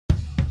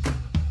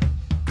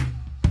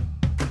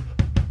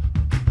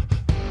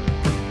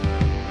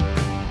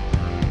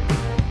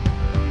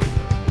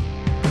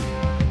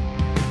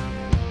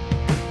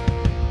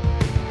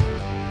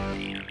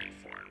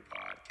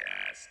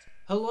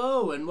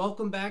Hello, and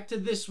welcome back to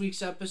this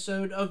week's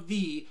episode of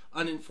the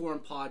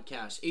Uninformed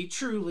Podcast, a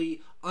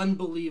truly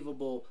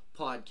unbelievable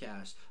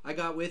podcast. I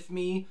got with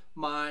me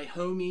my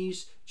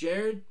homies,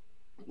 Jared.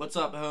 What's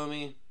up,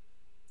 homie?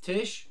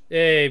 Tish.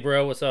 Hey,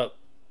 bro, what's up?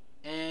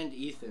 And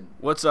Ethan.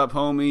 What's up,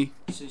 homie?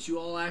 Since you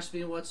all asked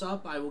me what's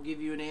up, I will give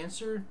you an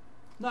answer.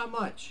 Not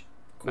much.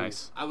 Cool.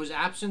 Nice. I was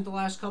absent the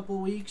last couple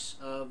of weeks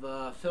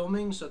of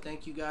filming, so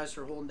thank you guys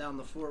for holding down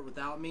the fort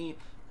without me.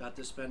 Got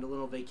to spend a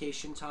little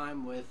vacation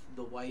time with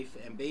the wife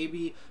and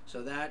baby,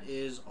 so that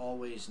is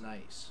always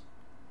nice.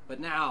 But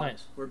now,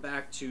 We're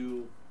back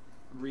to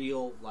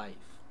real life.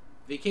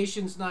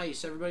 Vacation's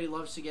nice, everybody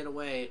loves to get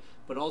away,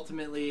 but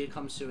ultimately it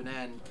comes to an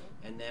end,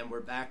 and then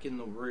we're back in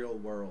the real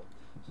world.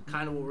 So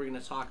kind of what we're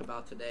going to talk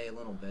about today a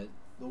little bit.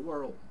 The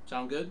world.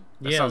 Sound good?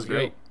 That sounds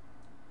great.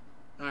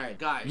 Alright,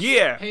 guys.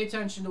 Yeah! Pay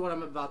attention to what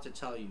I'm about to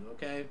tell you,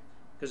 okay?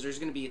 Because there's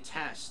going to be a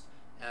test.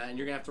 And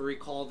you're going to have to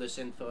recall this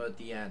info at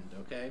the end,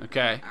 okay?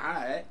 Okay.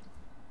 Alright.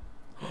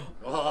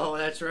 Oh,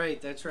 that's right.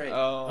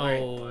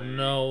 Oh,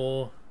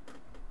 no.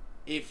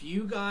 If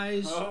you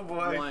guys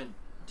want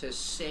to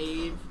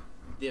save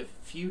the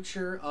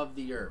future of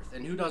the Earth,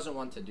 and who doesn't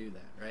want to do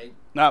that, right?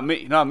 Not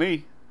me.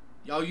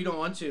 Oh, you don't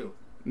want to?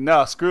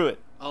 No, screw it.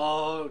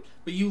 Oh,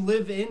 but you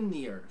live in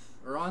the Earth,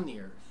 or on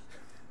the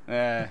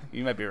Earth.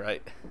 You might be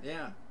right.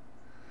 Yeah.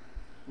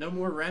 No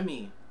more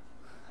Remy.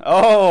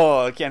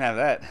 Oh, I can't have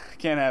that.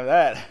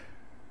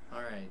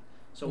 Alright.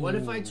 So what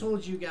if I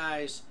told you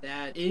guys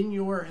that in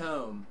your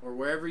home, or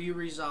wherever you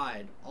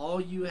reside,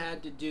 all you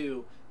had to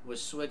do was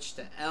switch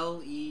to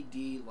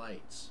LED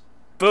lights?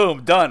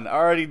 Boom, done.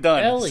 Already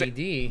done.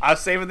 LED? I'm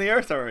saving the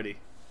Earth already.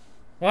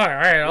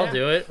 Alright, I'll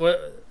do it.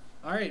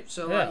 Alright,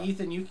 so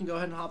Ethan, you can go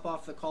ahead and hop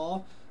off the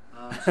call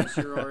since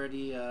you're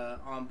already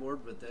on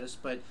board with this.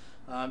 But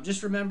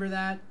just remember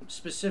that,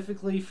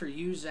 specifically for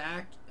you,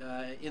 Zach,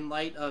 in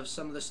light of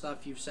some of the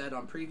stuff you've said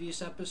on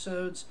previous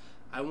episodes,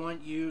 I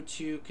want you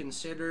to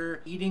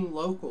consider eating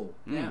local.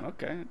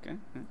 Okay.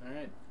 All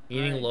right.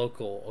 Eating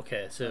local.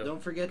 Okay, so now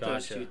don't forget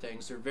those two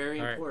things. They're very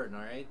important,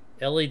 all right?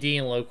 LED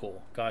and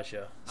local.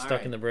 Gotcha.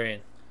 Stuck in the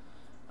brain.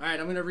 All right,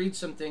 I'm going to read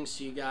some things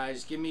to you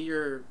guys. Give me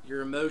your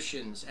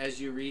emotions as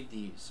you read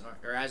these,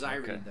 or as I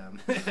read them,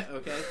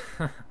 okay?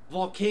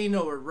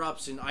 Volcano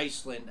erupts in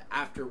Iceland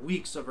after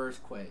weeks of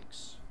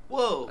earthquakes.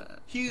 Whoa,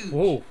 huge.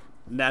 Whoa.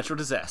 Natural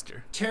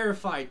disaster.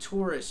 Terrified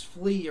tourists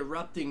flee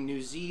erupting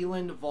New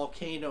Zealand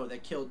volcano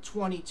that killed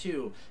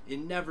 22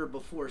 in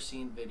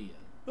never-before-seen video.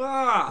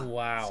 Ah,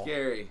 wow.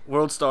 Scary.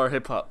 World star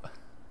hip hop.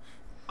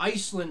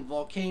 Iceland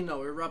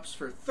volcano erupts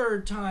for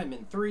third time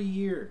in 3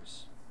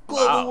 years.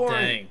 Global warming.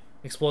 Dang.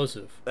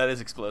 Explosive. That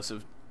is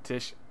explosive,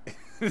 Tish.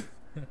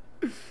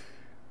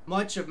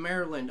 Much of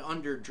Maryland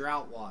under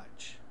drought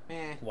watch.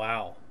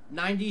 Wow.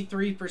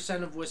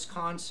 93% of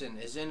Wisconsin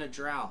is in a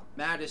drought.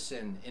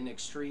 Madison in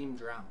extreme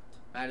drought.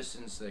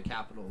 Madison's the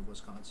capital of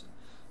Wisconsin.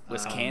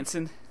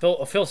 Wisconsin?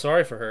 I feel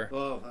sorry for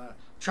her.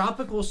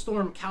 Tropical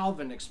storm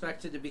Calvin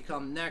expected to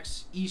become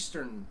next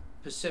Eastern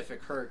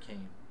Pacific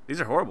hurricane.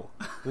 These are horrible.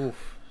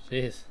 Oof.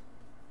 Jeez.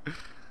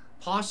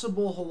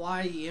 Possible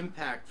Hawaii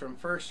impact from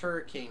first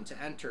hurricane to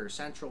enter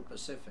Central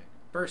Pacific.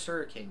 First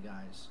hurricane,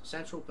 guys.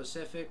 Central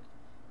Pacific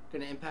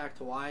going to impact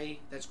Hawaii.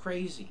 That's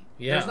crazy.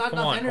 Yeah, there's not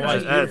enough energy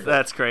Hawaii's here.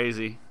 That's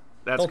crazy.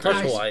 Don't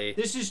touch Hawaii.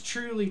 This is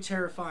truly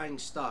terrifying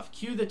stuff.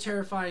 Cue the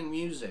terrifying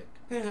music.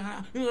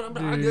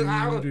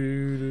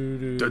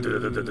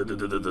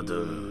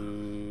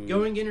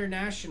 Going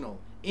international.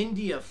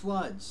 India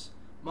floods.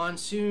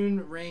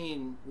 Monsoon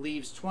rain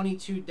leaves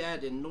 22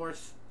 dead in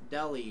North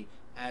Delhi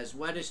as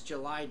wettest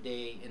July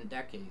day in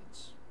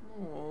decades.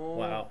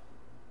 Wow.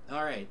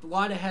 All right, a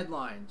lot of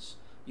headlines.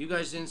 You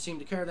guys didn't seem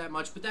to care that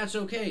much, but that's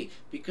okay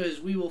because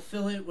we will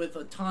fill it with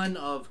a ton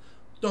of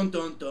dun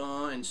dun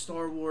dun and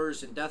Star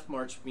Wars and Death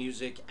March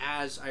music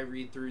as I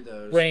read through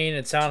those. Rain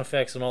and sound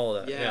effects and all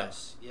of that.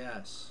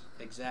 Yes,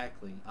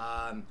 exactly.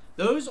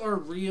 Those are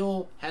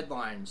real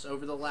headlines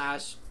over the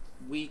last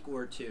week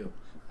or two.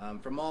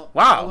 From all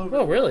over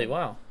Oh, really?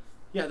 Wow.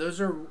 Yeah,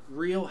 those are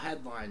real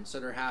headlines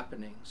that are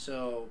happening.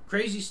 So,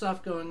 crazy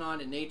stuff going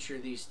on in nature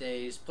these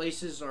days.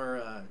 Places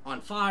are on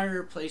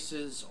fire.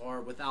 Places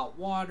are without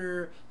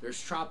water.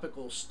 There's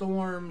tropical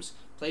storms.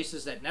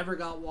 Places that never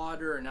got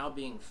water are now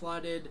being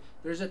flooded.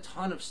 There's a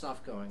ton of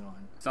stuff going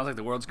on. Sounds like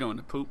the world's going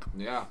to poop.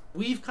 Yeah.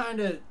 We've kind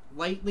of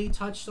lightly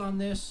touched on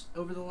this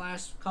over the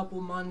last couple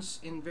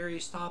months in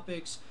various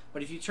topics.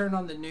 But if you turn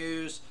on the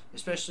news,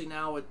 especially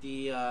now with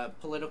the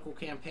political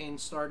campaign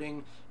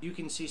starting, you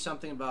can see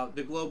something about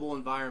the global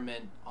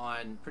environment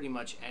on pretty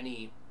much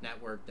any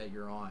network that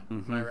you're on.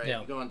 Am I right?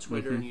 Yeah. You go on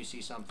Twitter and you see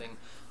something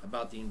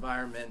about the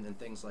environment and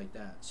things like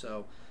that.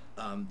 So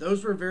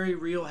those were very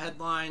real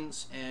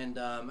headlines. And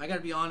I got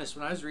to be honest,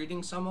 when I was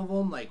reading some of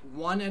them, like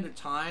one at a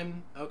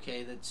time,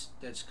 okay,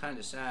 that's kind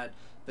of sad.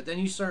 But then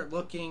you start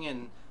looking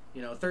and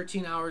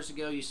 13 hours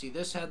ago, you see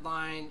this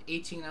headline.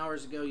 18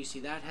 hours ago, you see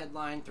that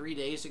headline. 3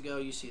 days ago,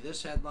 you see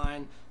this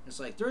headline. It's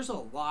like there's a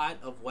lot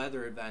of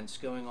weather events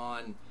going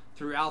on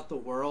throughout the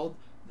world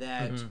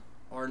that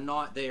are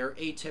not, they are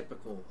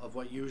atypical of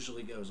what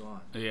usually goes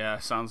on. Yeah,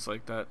 sounds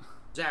like that.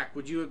 Zach,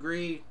 would you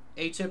agree?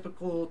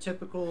 Atypical,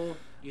 typical?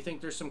 You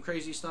think there's some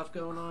crazy stuff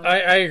going on?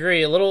 I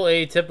agree. A little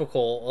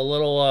atypical. A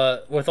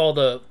little with all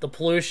the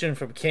pollution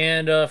from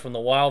Canada, from the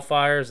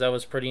wildfires. That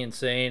was pretty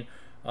insane.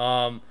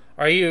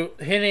 Are you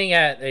hinting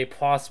at a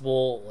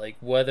possible like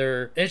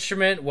weather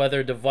instrument,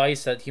 weather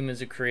device that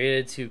humans have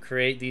created to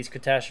create these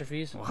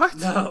catastrophes? What?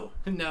 No.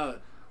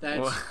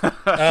 That's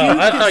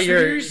I thought you were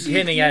conspiracy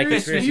hinting at a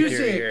theorist conspiracy theory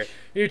music. here.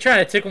 You're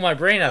trying to tickle my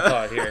brain, I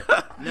thought here.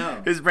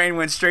 no. His brain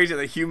went straight to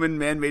the human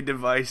man-made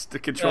device to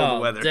control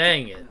the weather.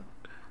 Dang it.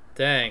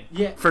 Dang.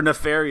 Yeah, For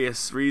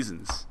nefarious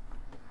reasons.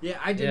 yeah.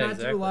 I did Yeah, not do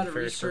exactly. a lot of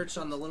Fair research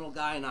on the little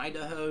guy in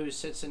Idaho who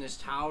sits in his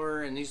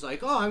tower and he's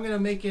like, "Oh, I'm gonna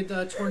make it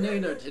a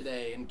tornado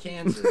today in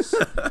Kansas."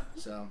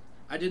 So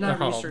I did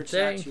not Oh, research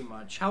dang. that too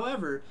much.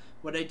 However,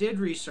 what I did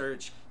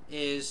research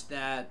is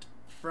that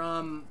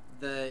from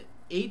the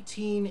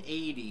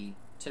 1880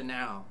 to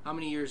now, how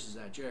many years is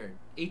that, Jared?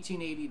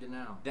 1880 to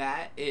now.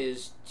 That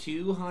is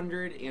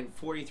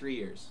 243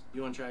 years.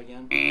 You want to try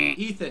again?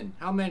 Ethan,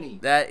 how many?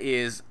 That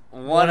is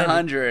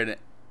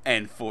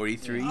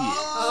 143 years.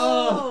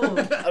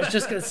 Oh! I was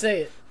just going to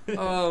say it.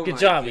 Oh, Good my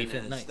job, goodness.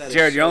 Ethan. Nice. That is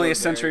Jared, you're so only a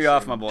century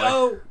off, my boy.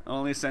 Oh!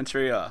 Only a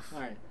century off. All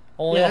right.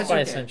 Only Yeah, off that's by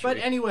a okay. century.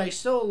 But anyway,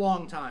 still a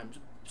long time.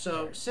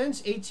 So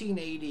since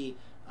 1880,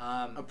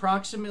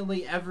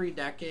 approximately every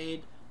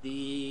decade,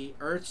 the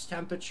Earth's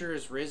temperature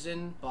has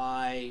risen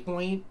by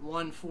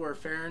 0.14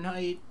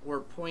 Fahrenheit or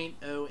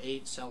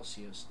 0.08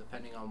 Celsius,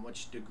 depending on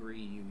which degree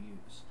you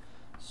use.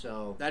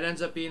 So that ends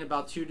up being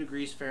about 2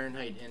 degrees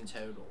Fahrenheit in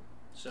total.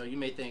 So you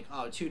may think,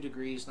 oh, 2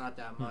 degrees, not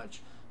that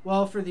much.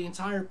 Well, for the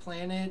entire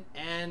planet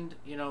and,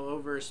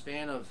 over a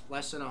span of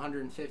less than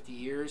 150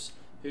 years,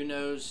 who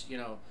knows,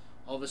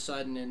 all of a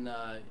sudden in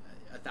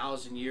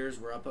 1,000 years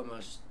we're up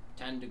almost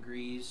 10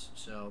 degrees.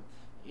 So,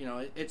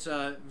 it's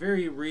a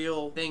very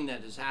real thing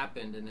that has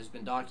happened and has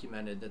been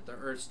documented that the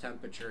Earth's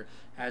temperature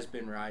has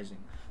been rising.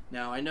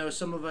 Now, I know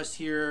some of us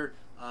here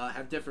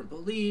have different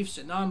beliefs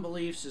and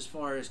non-beliefs as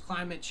far as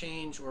climate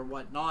change or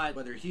whatnot,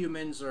 whether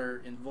humans are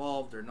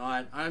involved or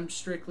not. I'm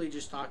strictly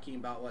just talking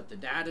about what the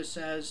data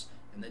says,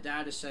 and the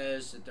data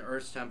says that the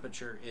Earth's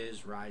temperature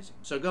is rising.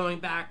 So going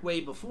back way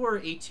before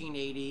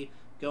 1880,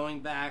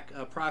 going back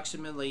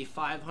approximately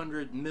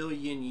 500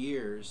 million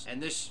years,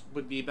 and this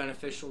would be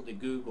beneficial to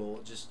Google,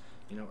 just,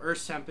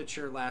 Earth's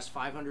temperature lasts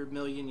 500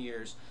 million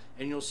years,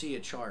 and you'll see a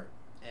chart.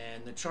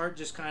 And the chart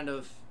just kind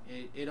of,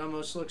 it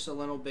almost looks a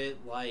little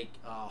bit like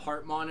a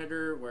heart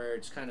monitor, where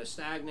it's kind of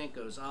stagnant,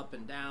 goes up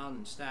and down,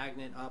 and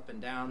stagnant, up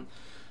and down.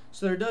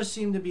 So there does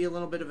seem to be a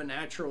little bit of a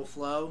natural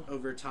flow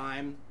over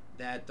time,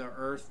 that the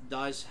Earth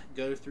does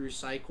go through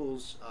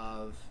cycles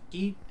of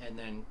heat and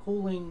then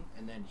cooling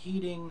and then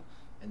heating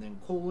and then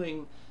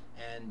cooling.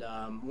 And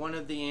one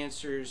of the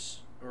answers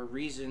or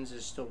reasons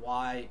as to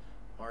why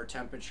our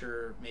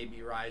temperature may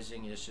be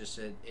rising is just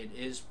that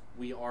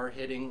we are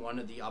hitting one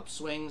of the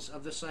upswings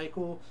of the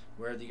cycle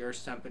where the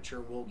Earth's temperature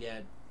will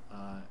get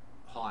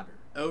hotter.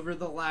 Over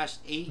the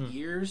last 8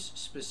 years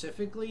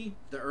specifically,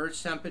 the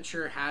Earth's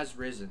temperature has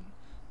risen.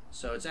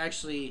 So it's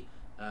actually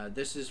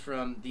this is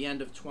from the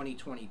end of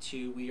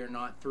 2022. We are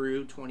not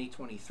through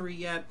 2023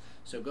 yet.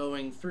 So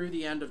going through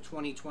the end of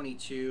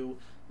 2022,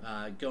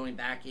 going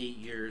back 8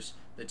 years,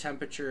 the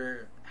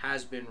temperature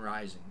has been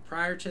rising.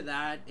 Prior to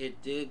that,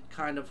 it did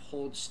kind of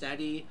hold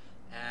steady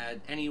at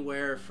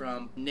anywhere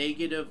from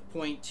negative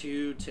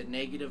 0.2 to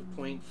negative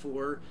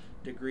 0.4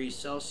 degrees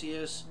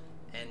Celsius.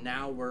 And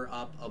now we're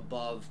up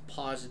above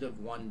positive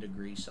 1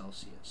 degree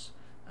Celsius.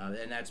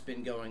 And that's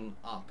been going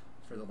up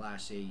for the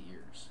last 8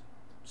 years.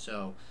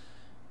 So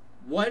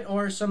what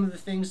are some of the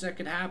things that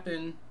could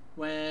happen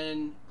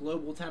when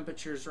global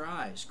temperatures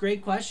rise?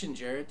 Great question,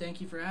 Jared. Thank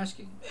you for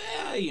asking.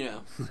 Yeah,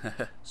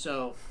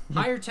 So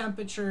higher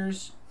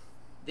temperatures,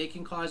 they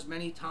can cause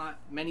many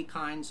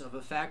kinds of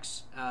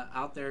effects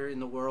out there in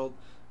the world.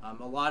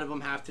 A lot of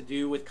them have to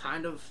do with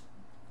kind of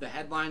the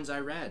headlines I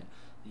read.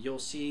 You'll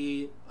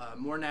see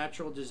more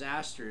natural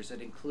disasters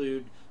that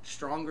include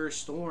stronger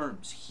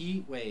storms,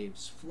 heat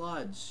waves,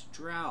 floods,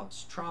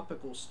 droughts,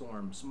 tropical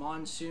storms,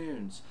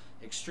 monsoons,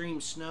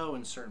 extreme snow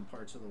in certain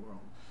parts of the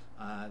world.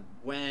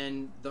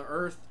 When the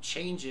Earth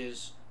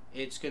changes,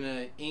 it's going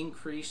to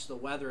increase the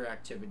weather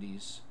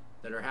activities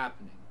that are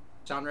happening.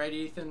 Sound right,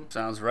 Ethan?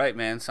 Sounds right,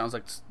 man. Sounds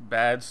like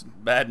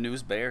bad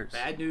news bears.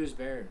 Bad news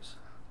bears.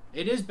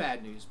 It is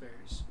bad news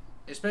bears.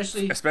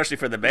 Especially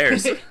for the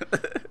bears.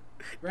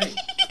 Right.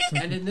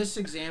 And in this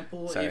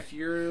example, Sorry. if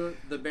you're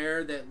the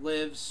bear that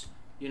lives,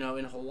 in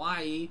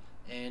Hawaii,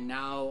 and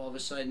now all of a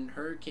sudden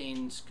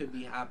hurricanes could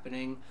be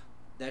happening,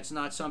 that's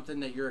not something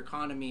that your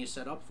economy is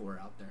set up for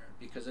out there,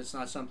 because it's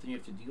not something you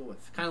have to deal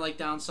with. Kind of like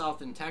down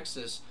south in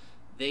Texas,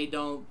 they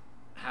don't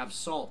have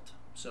salt.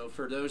 So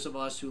for those of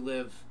us who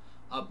live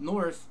up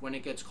north, when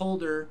it gets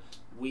colder,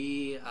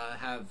 we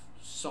have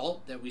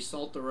salt that we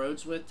salt the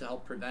roads with to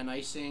help prevent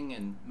icing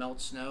and melt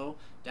snow.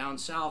 Down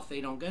south,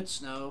 they don't get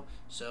snow,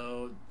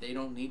 so they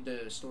don't need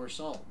to store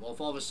salt. Well,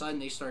 if all of a sudden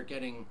they start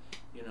getting,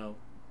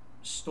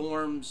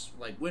 storms,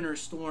 like winter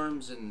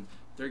storms, and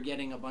they're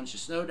getting a bunch of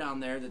snow down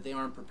there that they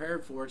aren't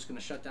prepared for. It's going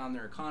to shut down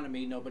their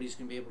economy. Nobody's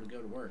going to be able to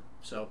go to work.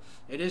 So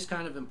it is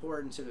kind of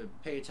important to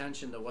pay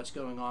attention to what's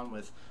going on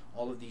with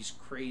all of these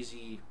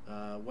crazy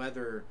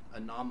weather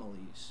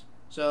anomalies.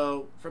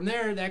 So from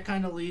there, that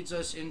kind of leads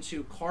us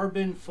into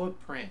carbon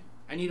footprint.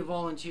 I need a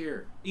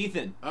volunteer.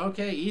 Ethan.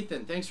 Okay,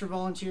 Ethan, thanks for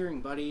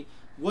volunteering, buddy.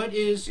 What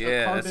is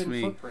a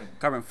carbon footprint?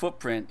 Carbon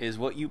footprint is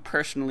what you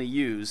personally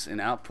use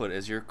and output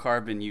as your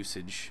carbon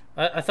usage.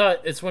 I thought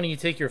it's when you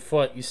take your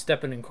foot, you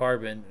step it in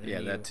carbon. And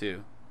Yeah, that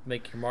too.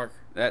 Make your mark.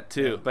 That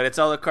too. Yeah. But it's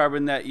all the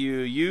carbon that you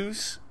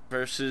use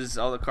versus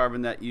all the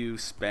carbon that you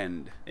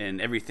spend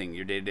in everything,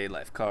 your day-to-day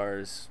life.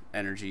 Cars,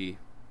 energy,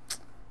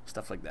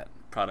 stuff like that.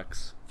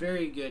 Products.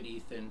 Very good,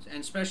 Ethan.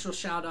 And special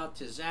shout out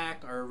to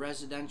Zach, our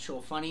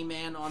residential funny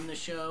man on the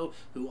show,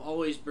 who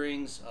always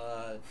brings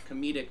a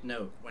comedic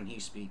note when he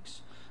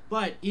speaks.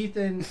 But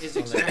Ethan is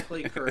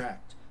exactly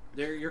correct.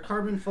 Your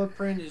carbon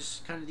footprint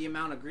is kind of the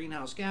amount of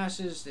greenhouse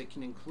gases that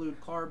can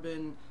include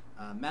carbon,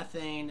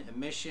 methane,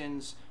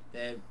 emissions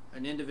that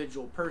an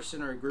individual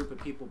person or a group of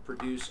people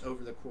produce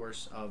over the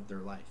course of their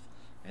life.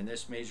 And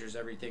this measures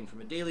everything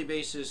from a daily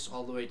basis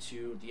all the way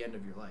to the end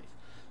of your life.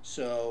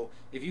 So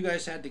if you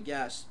guys had to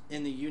guess,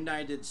 in the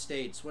United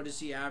States, what is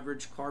the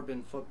average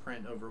carbon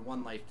footprint over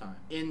one lifetime?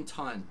 In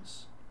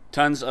tons.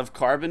 Tons of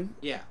carbon?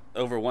 Yeah.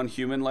 Over one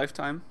human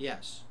lifetime?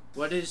 Yes.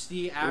 What is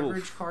the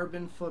average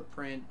carbon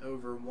footprint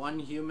over one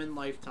human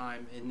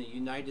lifetime in the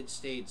United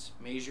States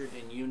measured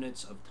in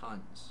units of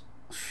tons?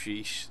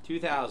 Sheesh.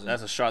 2,000.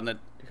 That's a shot in the...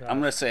 I'm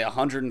going to say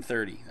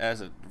 130.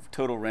 That's a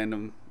total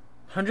random...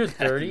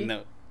 130?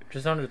 No.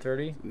 Just under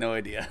 30? No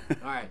idea.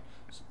 All right.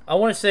 I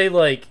want to say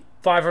like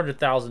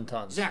 500,000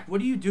 tons. Zach,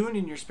 what are you doing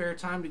in your spare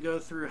time to go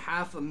through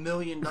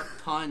 500,000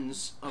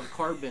 tons of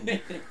carbon?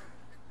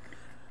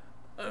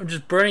 I'm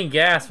just burning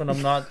gas when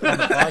I'm not on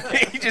the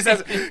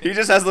podcast. he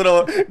just has a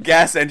little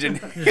gas engine.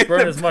 Just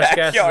burn as much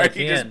gas as I backyard.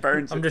 can. He just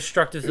burns I'm it.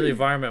 destructive to the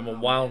environment. I'm a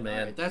wild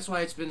man. Right. That's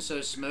why it's been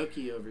so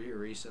smoky over here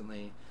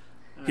recently.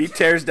 He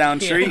tears down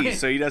Yeah. trees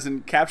so he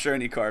doesn't capture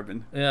any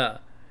carbon. Yeah.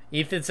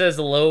 Ethan says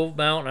the low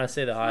amount, and I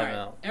say the high All right.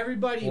 amount.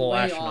 Everybody Little way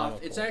off. astronomical.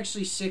 It's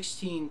actually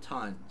 16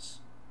 tons.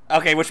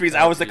 Okay, which means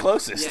I was the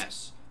closest.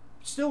 Yes.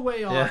 Still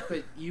way off, Yeah.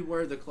 but you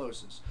were the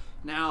closest.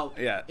 Now,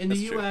 Yeah, in the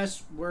that's true.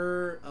 U.S.,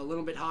 we're a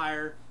little bit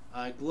higher.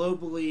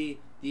 Globally,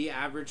 the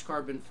average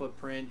carbon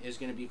footprint is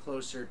going to be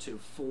closer to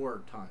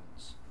 4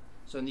 tons.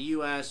 So in the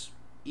U.S.,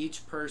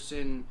 each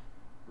person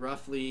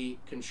roughly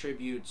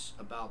contributes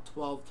about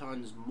 12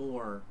 tons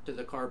more to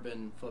the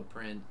carbon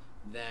footprint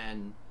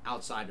than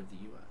outside of the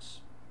U.S.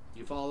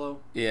 You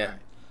follow? Yeah. All right.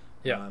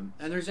 Yeah.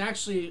 And there's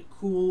actually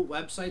cool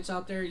websites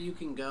out there you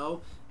can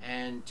go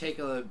and take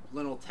a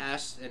little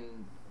test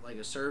and like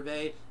a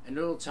survey, and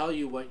it'll tell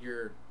you what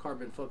your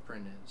carbon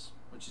footprint is,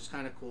 which is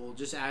kind of cool.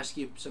 Just ask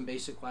you some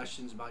basic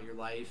questions about your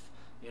life,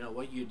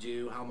 what you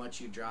do, how much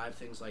you drive,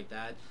 things like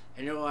that,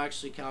 and it will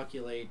actually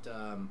calculate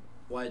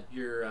what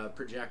your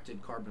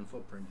projected carbon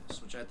footprint is,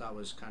 which I thought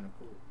was kind of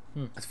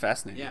cool. That's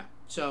fascinating. Yeah.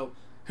 So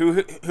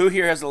Who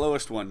here has the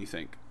lowest one, you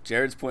think?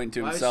 Jared's pointing to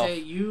I would himself. say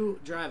you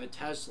drive a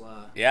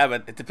Tesla. Yeah,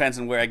 but it depends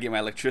on where I get my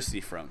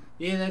electricity from.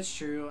 Yeah, that's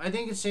true. I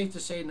think it's safe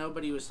to say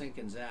nobody was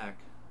thinking Zach.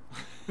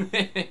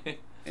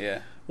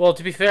 Yeah. Well,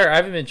 to be fair, I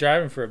haven't been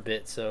driving for a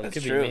bit, so it That's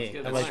could true. be me.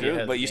 That's I might true. be True,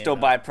 ahead of but the you game still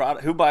now. buy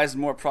product. Who buys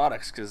more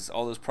products? Because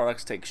all those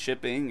products take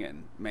shipping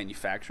and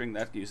manufacturing.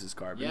 That uses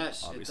carbon.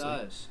 Yes, obviously. it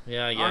does.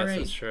 Yeah, I All guess right,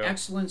 that's true.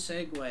 excellent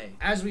segue.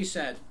 As we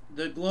said,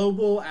 the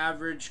global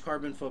average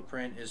carbon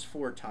footprint is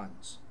 4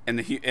 tons. And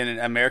in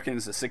American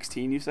is a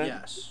 16. You said.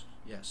 Yes.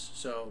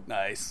 So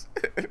Nice.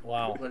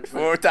 Wow. what-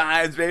 4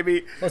 times,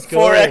 baby. Let's go.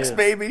 4x,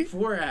 baby.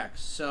 4x.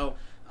 So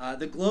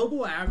the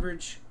global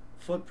average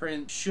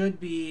footprint should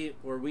be,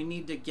 or we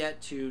need to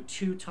get to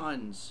 2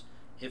 tons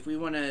if we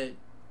want to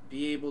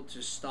be able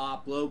to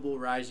stop global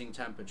rising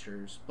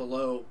temperatures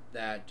below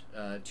that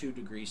 2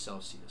 degrees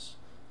Celsius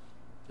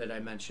that I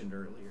mentioned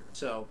earlier.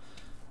 So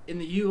in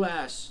the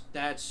U.S.,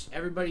 that's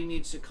everybody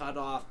needs to cut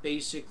off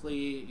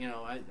basically,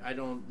 I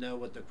don't know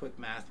what the quick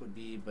math would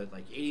be, but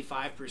like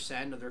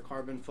 85% of their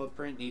carbon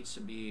footprint needs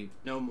to be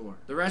no more.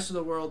 The rest of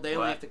the world, they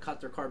only What? have to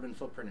cut their carbon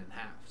footprint in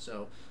half.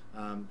 So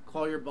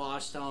call your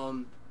boss, tell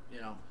them,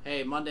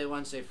 hey, Monday,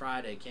 Wednesday,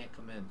 Friday, can't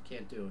come in,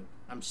 can't do it.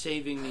 I'm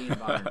saving the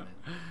environment.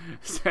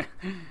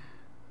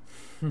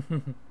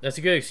 That's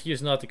a good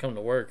excuse not to come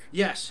to work.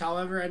 Yes,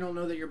 however, I don't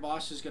know that your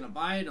boss is going to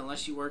buy it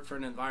unless you work for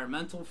an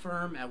environmental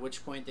firm, at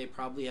which point they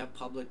probably have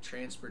public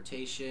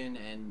transportation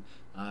and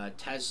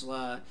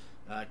Tesla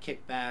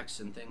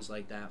kickbacks and things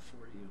like that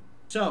for you.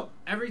 So,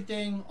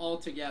 everything all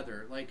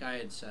together, like I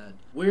had said,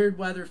 weird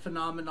weather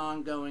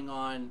phenomenon going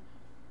on,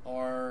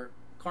 our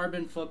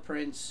carbon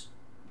footprints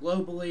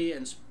globally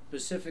and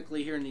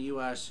specifically here in the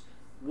U.S.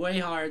 way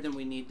higher than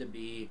we need to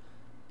be.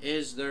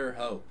 Is there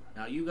hope?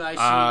 Now, you guys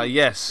see...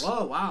 Yes.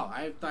 Whoa, wow.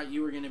 I thought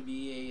you were going to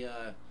be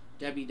a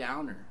Debbie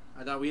Downer.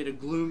 I thought we had a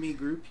gloomy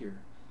group here.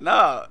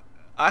 No,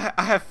 I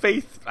have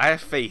faith. I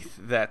have faith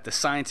that the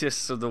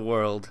scientists of the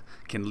world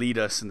can lead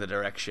us in the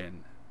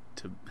direction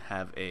to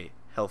have a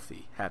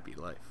healthy, happy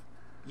life.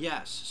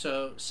 Yes,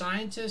 so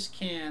scientists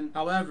can,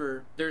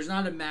 however, there's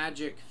not a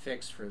magic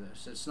fix for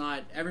this. It's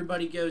not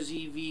everybody goes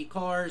EV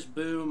cars,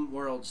 boom,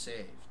 world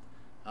saved.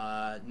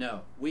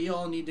 No, we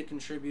all need to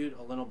contribute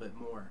a little bit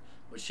more,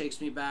 which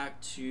takes me back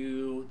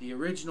to the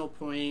original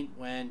point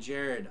when,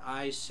 Jared,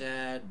 I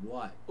said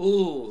what?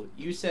 Ooh,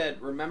 you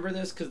said, remember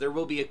this because there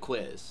will be a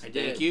quiz. I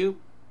did. Thank you.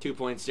 2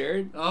 points,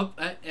 Jared. Oh,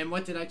 and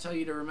what did I tell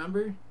you to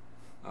remember?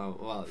 Oh,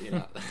 well,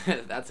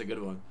 that's a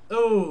good one.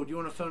 Oh, do you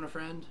want to phone a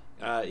friend?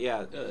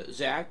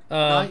 Zach?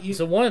 Not you-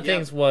 So one of the Yep,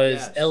 things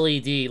was yes.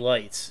 LED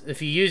lights.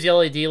 If you use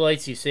LED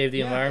lights, you save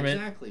the environment.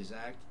 Exactly,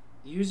 Zach.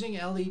 Using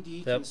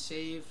LED can Yep.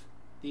 save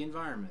the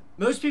environment.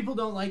 Most people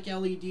don't like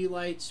LED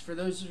lights. For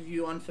those of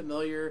you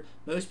unfamiliar,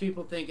 most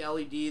people think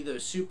LED,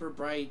 those super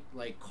bright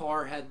like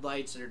car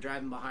headlights that are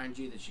driving behind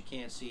you that you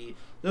can't see,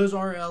 those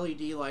are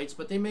LED lights,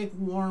 but they make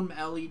warm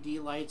LED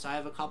lights. I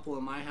have a couple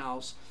in my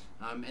house,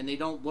 and they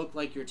don't look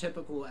like your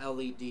typical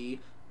LED,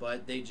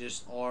 but they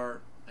just are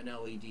an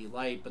LED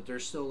light, but they're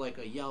still like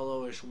a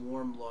yellowish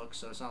warm look,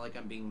 so it's not like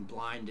I'm being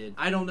blinded.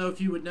 I don't know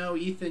if you would know,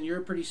 Ethan, you're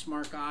a pretty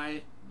smart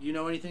guy. You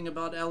know anything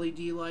about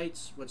LED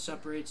lights? What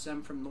separates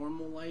them from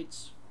normal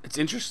lights? It's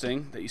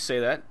interesting that you say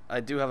that. I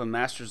do have a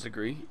master's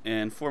degree,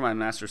 and for my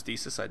master's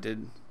thesis, I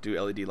did do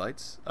LED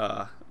lights.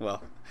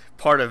 Well,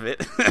 part of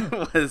it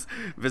was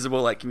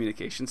visible light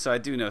communication, so I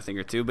do know a thing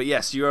or two. But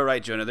yes, you are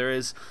right, Jonah. There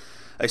is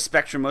a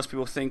spectrum. Most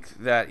people think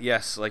that,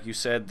 yes, like you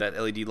said,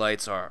 that LED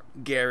lights are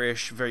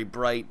garish, very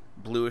bright,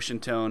 bluish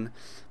in tone,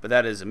 but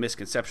that is a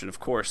misconception.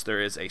 Of course,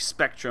 there is a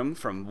spectrum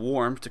from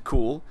warm to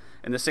cool,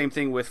 and the same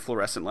thing with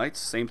fluorescent lights,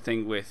 same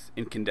thing with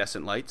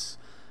incandescent lights.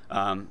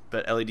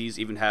 But LEDs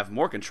even have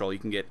more control. You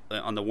can get,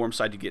 on the warm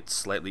side, you get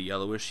slightly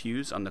yellowish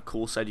hues. On the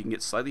cool side, you can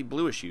get slightly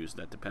bluish hues.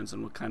 That depends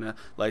on what kind of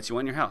lights you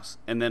want in your house.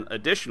 And then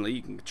additionally,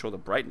 you can control the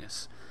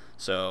brightness.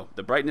 So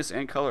the brightness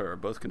and color are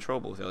both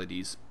controllable with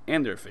LEDs,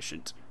 and they're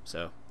efficient.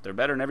 So they're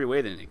better in every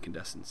way than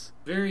incandescents.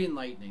 Very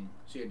enlightening.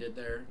 See what I did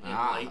there?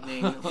 Ah.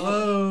 Enlightening.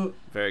 Whoa.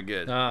 Very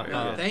good. Ah. Very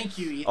No, good. thank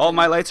you, Ethan. All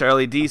my lights are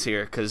LEDs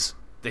here because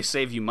they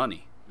save you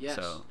money. Yes.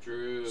 So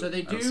True. So they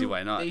I don't do. see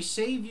why not. They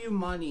save you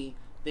money.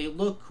 They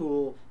look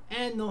cool,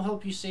 and they'll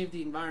help you save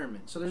the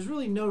environment. So there's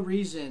really no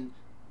reason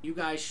you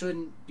guys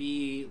shouldn't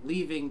be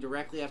leaving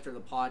directly after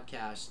the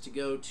podcast to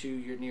go to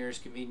your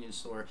nearest convenience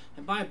store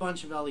and buy a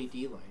bunch of LED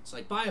lights.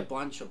 Like, buy a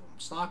bunch of them.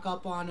 Stock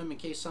up on them in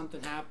case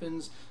something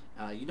happens.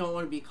 You don't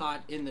want to be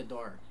caught in the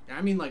dark. And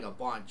I mean like a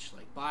bunch.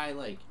 Like, buy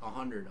like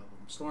 100 of them.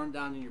 Store them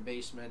down in your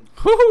basement.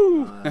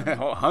 Woo!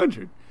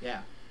 100.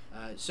 Yeah.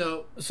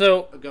 So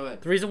go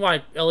ahead. The reason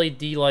why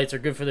LED lights are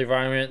good for the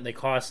environment, they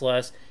cost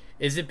less,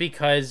 is it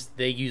because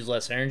they use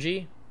less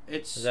energy?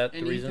 Is that the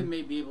And reason? Ethan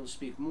may be able to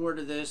speak more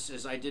to this,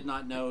 as I did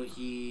not know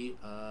he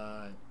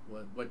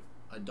what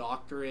a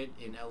doctorate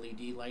in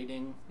LED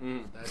lighting.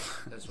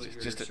 That's what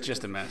your Just a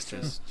certificate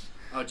master's. says?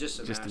 Oh, just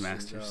a Just a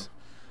master's.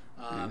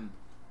 master's.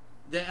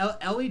 The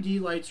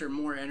LED lights are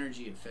more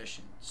energy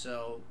efficient,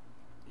 so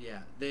yeah,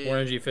 they More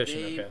energy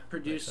efficient, They okay.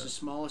 produce Makes the sense.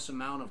 smallest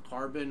amount of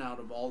carbon out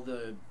of all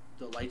the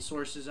light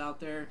sources out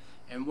there,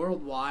 and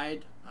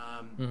worldwide,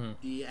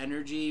 the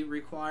energy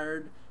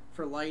required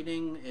for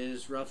lighting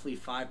is roughly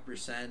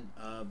 5%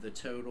 of the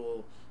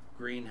total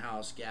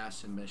greenhouse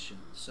gas emissions.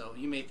 So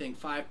you may think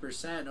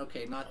 5%,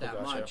 okay, not that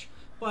gotcha. much,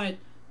 but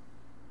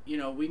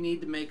we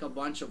need to make a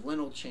bunch of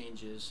little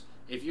changes.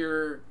 If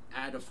you're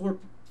at a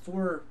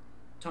four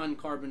ton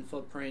carbon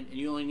footprint and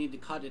you only need to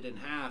cut it in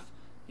half,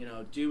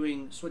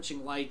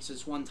 switching lights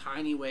is one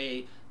tiny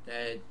way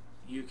that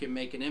you can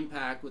make an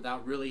impact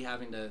without really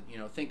having to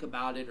think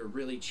about it or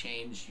really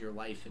change your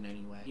life in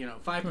any way.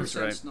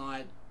 5% is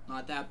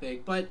not that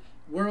big, but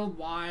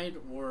worldwide,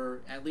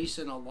 or at least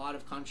in a lot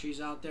of countries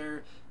out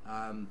there,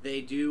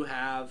 they do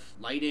have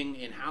lighting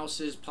in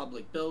houses,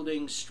 public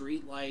buildings,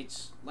 street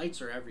lights.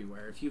 Lights are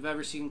everywhere. If you've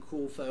ever seen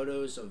cool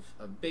photos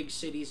of big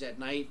cities at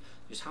night,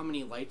 just how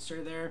many lights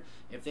are there.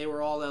 If they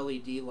were all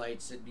LED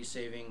lights, they'd be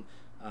saving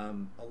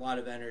a lot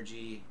of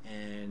energy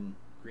and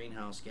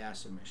greenhouse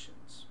gas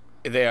emissions.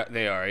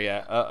 They are,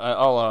 yeah.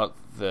 All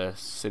the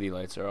city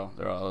lights they're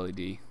all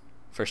LED.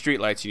 For street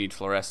lights, you need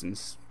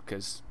fluorescents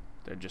because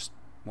they're just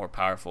more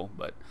powerful.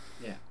 But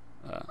Yeah.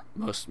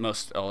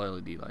 most all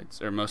LED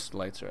lights, or most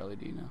lights are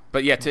LED now.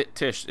 But yeah,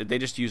 Tish, they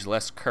just use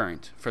less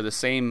current for the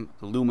same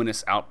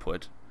luminous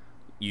output.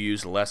 You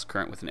use less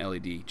current with an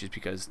LED just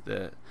because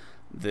they're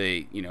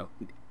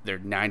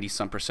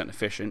 90%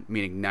 efficient,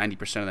 meaning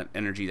 90% of that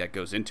energy that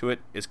goes into it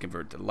is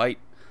converted to light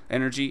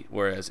energy,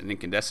 whereas an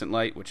incandescent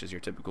light, which is your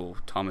typical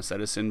Thomas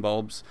Edison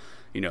bulbs,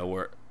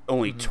 where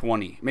only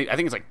 20, maybe I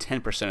think it's like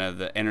 10% of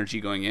the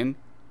energy going in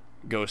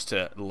goes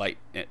to light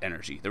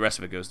energy. The rest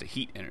of it goes to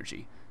heat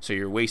energy. So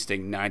you're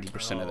wasting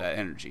 90% of that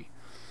energy.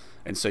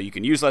 And so you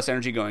can use less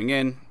energy going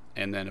in,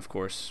 and then of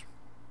course,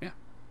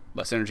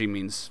 less energy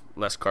means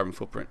less carbon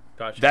footprint.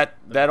 Gotcha.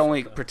 That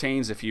only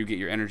pertains if you get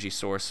your energy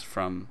source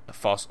from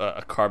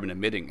a carbon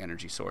emitting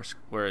energy source.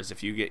 Whereas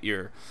if you get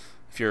your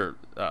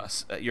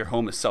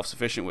home is self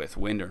sufficient with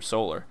wind or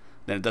solar,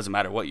 then it doesn't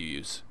matter what you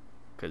use,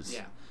 because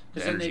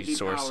because then they'd energy be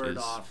source powered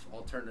is. off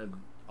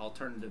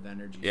alternative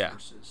energy Yeah.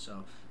 sources.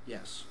 So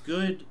yes,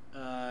 good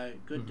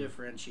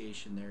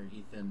differentiation there,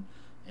 Ethan,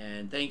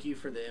 and thank you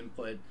for the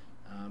input.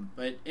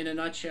 But in a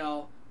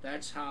nutshell,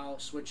 that's how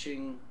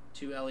switching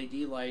to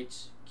LED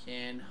lights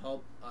can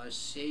help us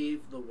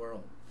save the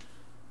world.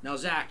 Now,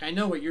 Zach, I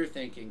know what you're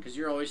thinking because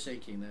you're always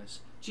thinking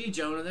this. Gee,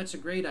 Jonah, that's a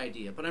great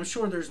idea, but I'm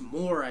sure there's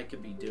more I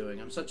could be doing.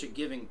 I'm such a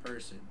giving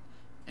person.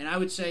 And I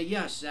would say,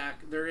 yes,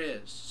 Zach, there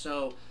is.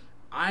 So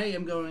I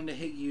am going to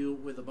hit you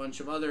with a bunch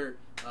of other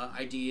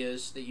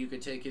ideas that you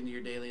could take into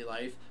your daily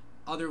life,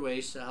 other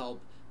ways to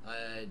help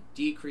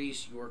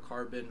decrease your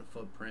carbon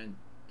footprint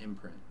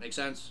imprint. Make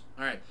sense?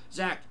 All right,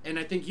 Zach, and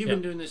I think you've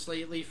been doing this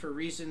lately for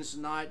reasons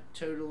not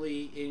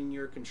totally in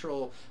your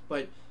control,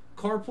 but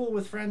carpool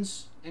with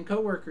friends and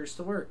coworkers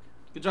to work.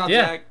 Good job,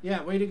 Yeah. Zach.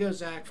 Yeah, way to go,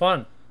 Zach.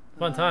 Fun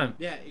time.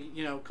 Yeah,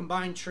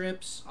 combined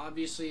trips,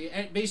 obviously.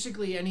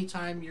 Basically,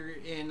 anytime you're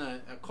in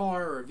a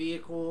car or a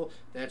vehicle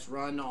that's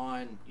run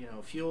on,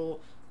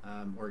 fuel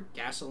or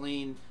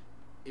gasoline,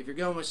 if you're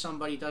going with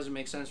somebody, it doesn't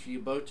make sense for you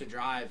both to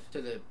drive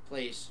to the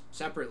place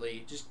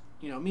separately. Just,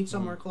 meet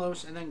somewhere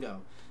close and then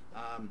go.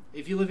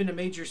 If you live in a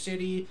major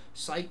city,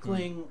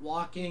 cycling,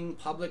 walking,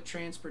 public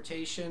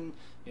transportation,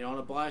 on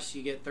a bus,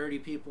 you get 30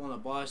 people on a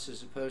bus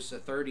as opposed to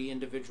 30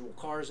 individual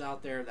cars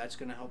out there. That's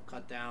going to help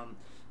cut down.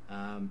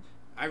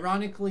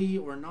 Ironically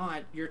or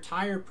not, your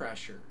tire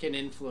pressure can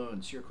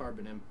influence your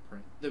carbon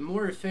imprint. The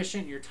more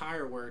efficient your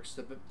tire works,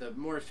 the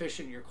more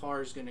efficient your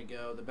car is going to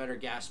go, the better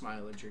gas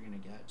mileage you're going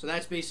to get. So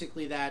that's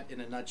basically that in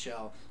a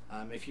nutshell.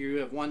 If you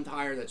have one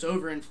tire that's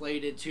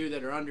overinflated, two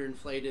that are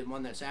underinflated,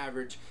 one that's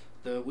average,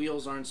 the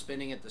wheels aren't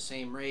spinning at the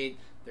same rate.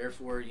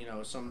 Therefore,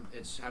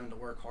 it's having to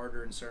work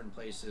harder in certain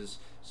places.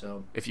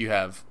 So If you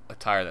have a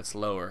tire that's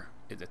lower,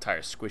 the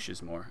tire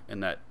squishes more,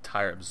 and that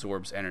tire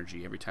absorbs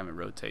energy every time it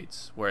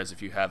rotates. Whereas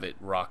if you have it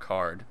rock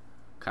hard,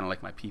 kind of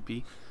like my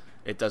PP,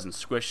 it doesn't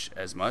squish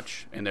as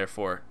much, and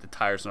therefore the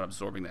tire's not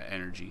absorbing that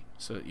energy.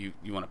 So you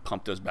want to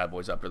pump those bad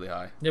boys up really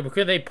high. Yeah, but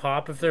could they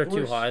pop if they're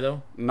too high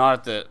though? Not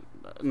at the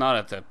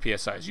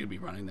PSIs you'd be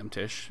running them,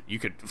 Tish. You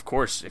could, of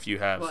course, if you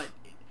have but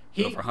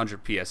over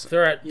 100 PSI. If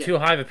they're at too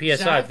high of a PSI,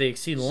 Zach- if they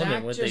exceed the limit,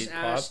 Zach would they just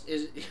pop? asked,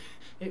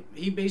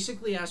 he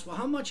basically asked, well,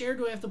 how much air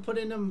do I have to put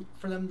in them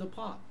for them to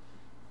pop?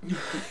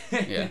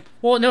 Yeah.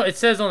 Well, no, it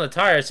says on the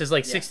tire, it says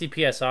like Yeah. 60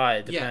 PSI.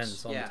 It depends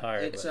Yes, on yeah, the tire.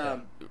 it's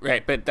but,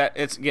 Right, but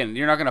it's again,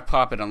 you're not going to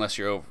pop it unless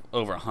you're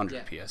over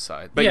 100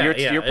 PSI. But Yeah,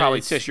 you're probably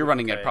it's- Tish, you're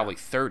running okay, at probably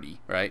 30,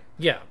 right?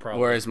 yeah,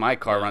 probably. Whereas my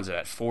car runs it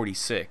at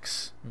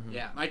 46.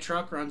 Yeah, my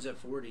truck runs at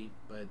 40.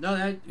 But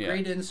no,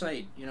 great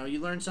insight.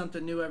 You learn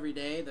something new every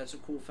day. That's a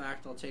cool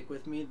fact I'll take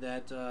with me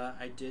that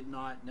I did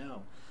not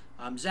know.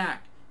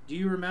 Zach, do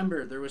you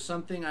remember there was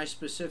something I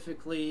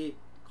specifically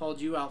called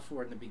you out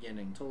for in the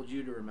beginning, told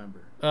you to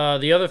remember?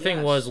 The other thing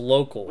Yes. was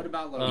local. What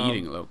about local?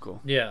 Eating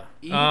local. Yeah.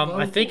 Eating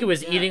I think it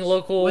was local, eating yes.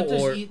 local. What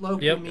does or, eat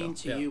local Yep. mean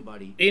to you,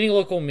 buddy? Eating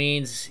local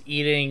means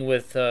eating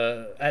with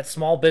at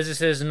small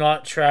businesses,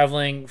 not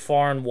traveling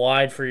far and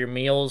wide for your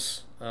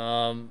meals.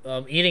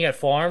 Eating at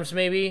farms,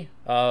 maybe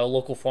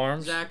local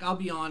farms. Zach, I'll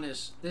be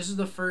honest. This is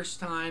the first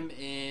time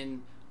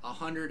in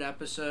 100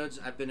 episodes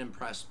I've been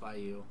impressed by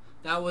you.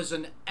 That was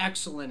an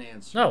excellent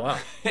answer. Oh wow!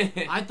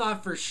 I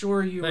thought for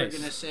sure you Nice. were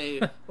going to say,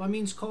 well, it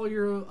means call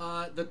your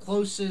the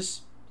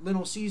closest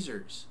Little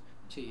Caesars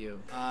to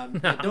you.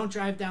 Don't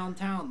drive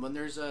downtown when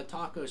there's a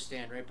taco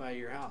stand right by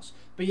your house.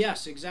 But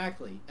yes,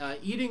 exactly.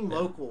 Eating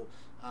local,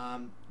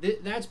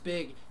 that's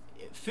big.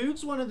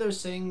 Food's one of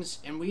those things,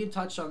 and we had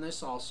touched on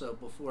this also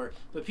before,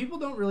 but people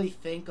don't really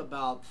think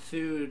about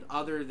food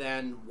other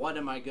than what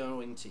am I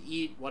going to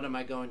eat, what am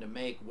I going to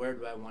make, where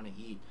do I want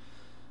to eat.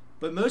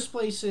 But most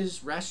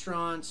places,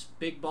 restaurants,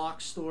 big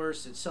box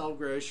stores that sell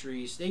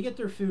groceries, they get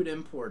their food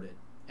imported.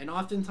 And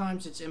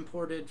oftentimes it's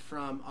imported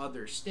from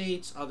other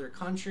states, other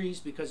countries,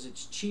 because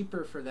it's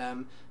cheaper for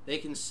them. They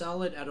can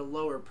sell it at a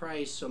lower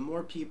price, so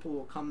more people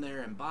will come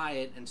there and buy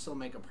it and still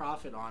make a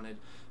profit on it,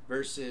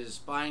 versus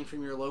buying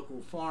from your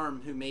local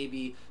farm who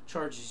maybe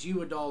charges you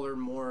 $1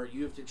 more,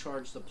 you have to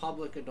charge the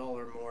public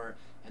 $1 more,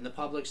 and the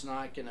public's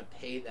not going to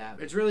pay that.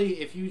 It's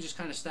really, if you just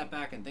kind of step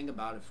back and think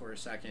about it for a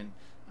second,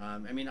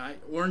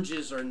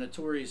 oranges are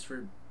notorious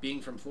for being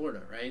from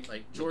Florida, right?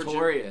 Like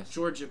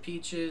Georgia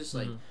peaches,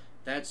 like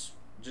that's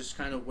just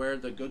kind of where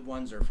the good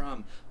ones are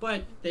from.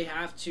 But they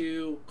have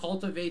to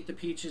cultivate the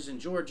peaches in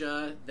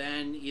Georgia,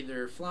 then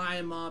either fly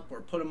them up or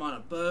put them on a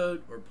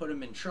boat or put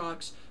them in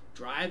trucks,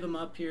 drive them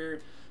up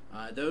here.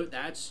 Though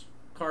that's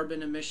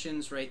carbon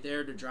emissions right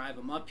there to drive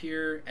them up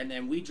here, and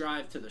then we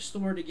drive to the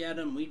store to get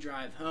them, we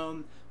drive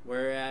home.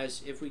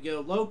 Whereas if we go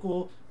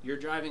local, you're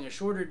driving a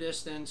shorter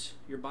distance,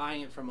 you're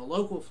buying it from a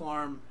local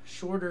farm,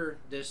 shorter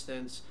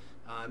distance,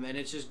 and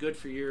it's just good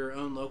for your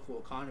own local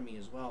economy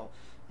as well.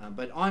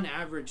 But on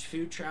average,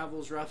 food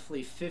travels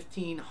roughly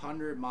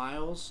 1,500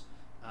 miles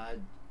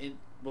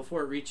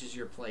before it reaches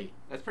your plate.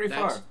 That's pretty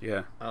far.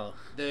 Yeah. Oh,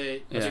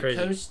 The crazy.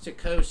 coast to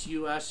coast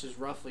U.S. is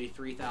roughly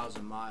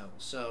 3,000 miles.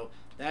 So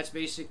that's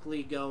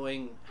basically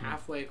going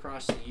halfway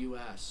across the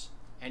U.S.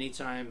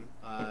 anytime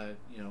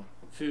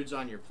food's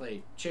on your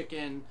plate,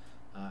 chicken,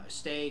 a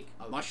steak,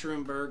 a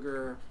mushroom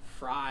burger,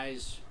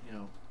 fries,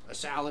 a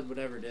salad,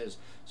 whatever it is.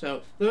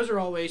 So those are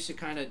all ways to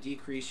kind of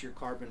decrease your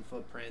carbon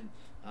footprint.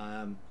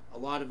 A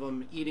lot of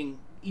them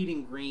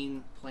eating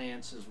green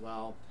plants as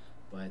well.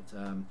 But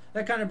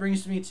that kind of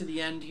brings me to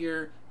the end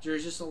here.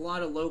 There's just a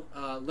lot of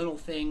little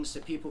things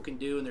that people can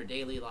do in their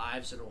daily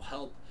lives that will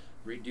help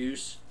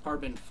reduce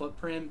carbon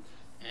footprint.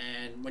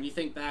 And when you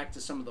think back to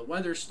some of the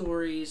weather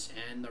stories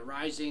and the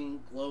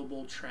rising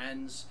global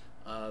trends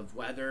of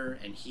weather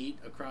and heat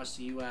across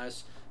the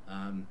U.S.,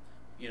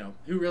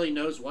 who really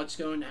knows what's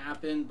going to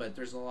happen? But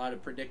there's a lot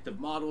of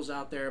predictive models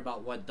out there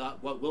about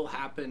what will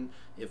happen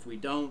if we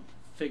don't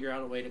figure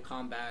out a way to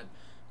combat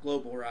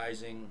global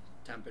rising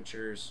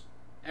temperatures.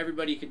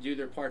 Everybody could do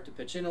their part to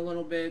pitch in a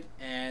little bit,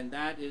 and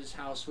that is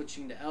how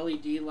switching to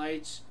LED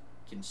lights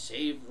can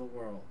save the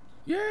world.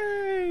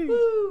 Yay!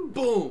 Woo!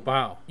 Boom!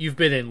 Wow, you've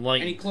been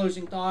enlightened. Any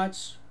closing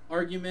thoughts,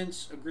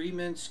 arguments,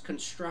 agreements,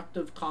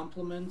 constructive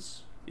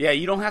compliments? Yeah,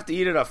 you don't have to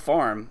eat at a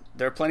farm.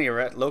 There are plenty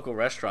of local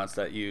restaurants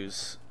that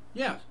use...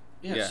 Yeah,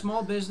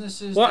 small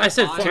businesses. Well, I was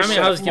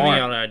giving you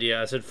farm. an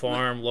idea. I said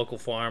farm, local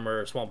farm,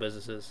 or small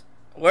businesses.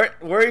 Where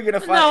are you gonna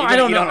find? No, I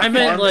don't know. I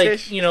meant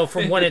fish?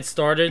 from when it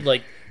started,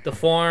 like the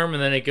farm,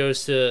 and then it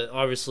goes to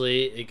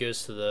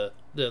the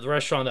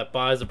restaurant that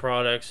buys the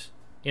products.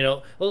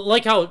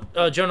 Like how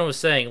Jonah was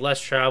saying,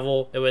 less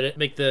travel. It would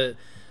make the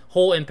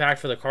whole impact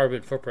for the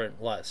carbon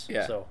footprint less.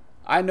 Yeah. So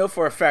I know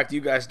for a fact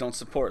you guys don't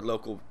support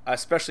local,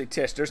 especially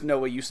Tish. There's no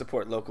way you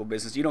support local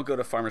business. You don't go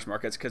to farmers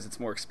markets because it's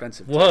more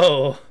expensive.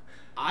 Whoa.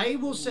 I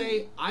will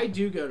say I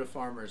do go to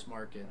farmers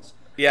markets.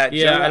 Yeah,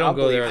 I don't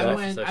go there.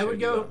 I would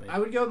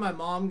go with my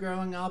mom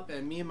growing up,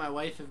 and me and my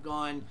wife have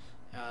gone.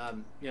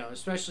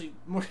 Especially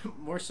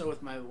more so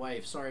with my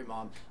wife. Sorry,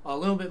 Mom. A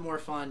little bit more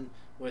fun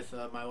with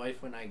my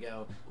wife when I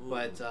go. Ooh.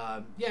 But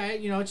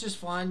it's just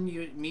fun.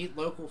 You meet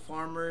local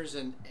farmers,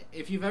 and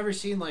if you've ever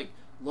seen like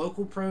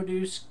local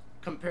produce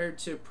compared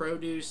to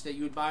produce that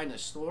you would buy in a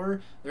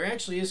store, there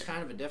actually is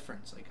kind of a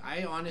difference. Like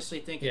I honestly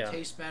think it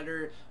tastes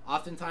better.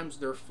 Oftentimes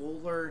they're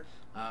fuller.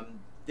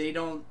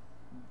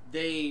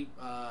 They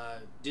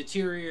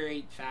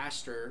deteriorate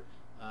faster,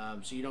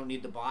 so you don't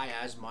need to buy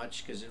as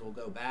much because it will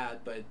go bad,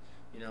 but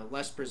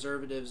less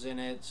preservatives in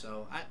it.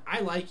 So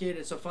I like it.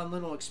 It's a fun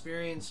little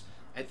experience.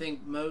 I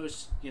think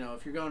most,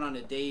 if you're going on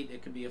a date,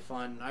 it could be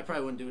I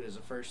probably wouldn't do it as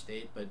a first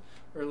date, but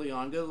early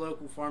on, go to the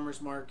local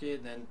farmer's market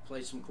and then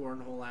play some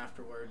cornhole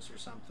afterwards or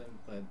something.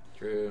 But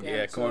true.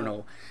 Yeah,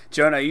 cornhole.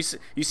 Jonah,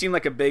 you seem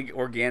like a big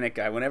organic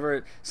guy.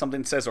 Whenever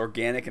something says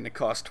organic and it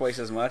costs twice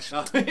as much,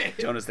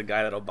 Jonah's the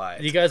guy that'll buy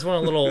it. You guys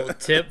want a little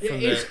tip from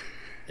the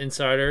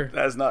insider?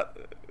 That's not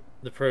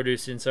the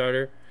produce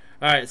insider.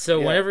 All right, so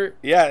whenever...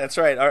 Yeah, that's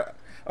right.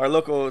 Our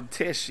local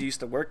Tish used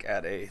to work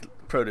at a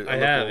produce.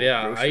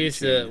 I used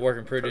to work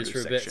in produce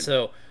for a bit. Section.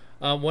 So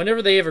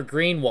whenever they have a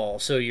green wall,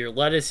 so your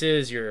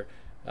lettuces, your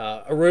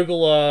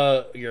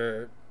arugula,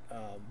 your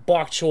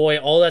bok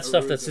choy, all that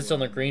stuff that sits on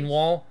the green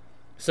wall,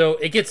 so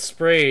it gets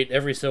sprayed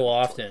every so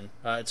often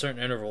at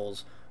certain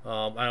intervals.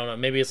 I don't know,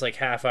 maybe it's like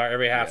half hour,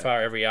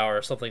 every hour,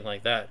 or something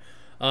like that.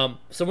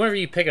 So whenever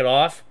you pick it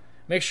off,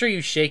 make sure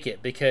you shake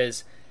it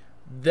because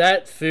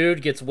that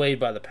food gets weighed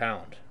by the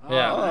pound.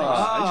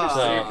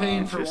 So you're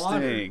paying for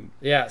water.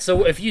 Yeah,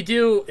 so if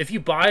you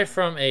buy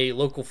from a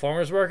local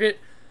farmer's market,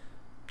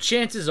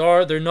 chances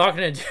are they're not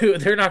going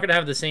to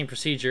have the same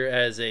procedure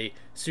as a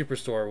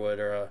superstore would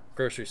or a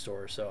grocery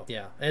store. So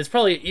yeah, and it's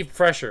probably even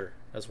fresher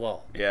as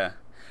well. Yeah.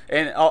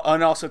 And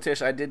also,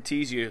 Tish, I did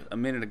tease you a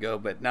minute ago,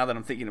 but now that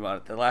I'm thinking about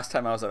it, the last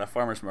time I was at a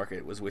farmer's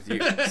market was with you.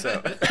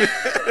 So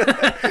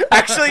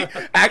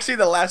actually,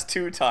 the last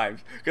two times,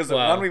 because the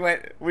one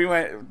we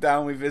went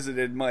down, we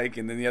visited Mike,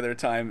 and then the other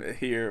time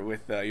here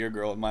with your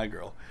girl and my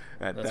girl.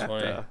 That's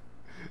funny.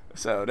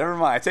 So never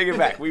mind, take it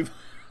back.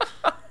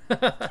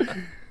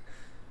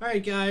 All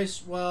right,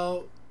 guys.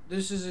 Well,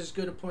 this is as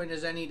good a point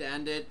as any to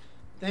end it.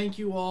 Thank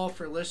you all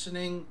for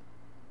listening.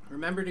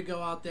 Remember to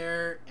go out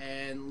there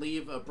and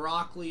leave a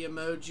broccoli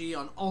emoji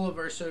on all of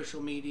our social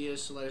media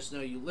to let us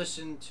know you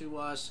listened to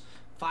us.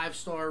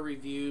 5-star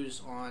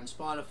reviews on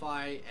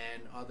Spotify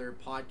and other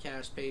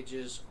podcast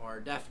pages are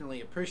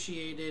definitely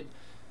appreciated.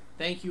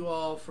 Thank you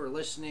all for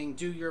listening.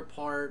 Do your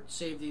part.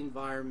 Save the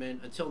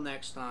environment. Until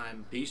next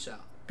time, peace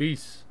out.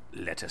 Peace.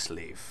 Let us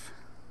leave.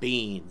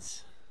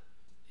 Beans.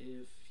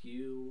 If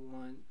you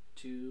want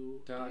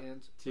to Talk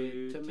dance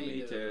to with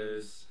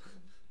tomatoes.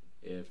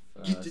 If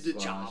Get to the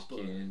squash chopper.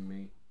 can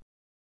make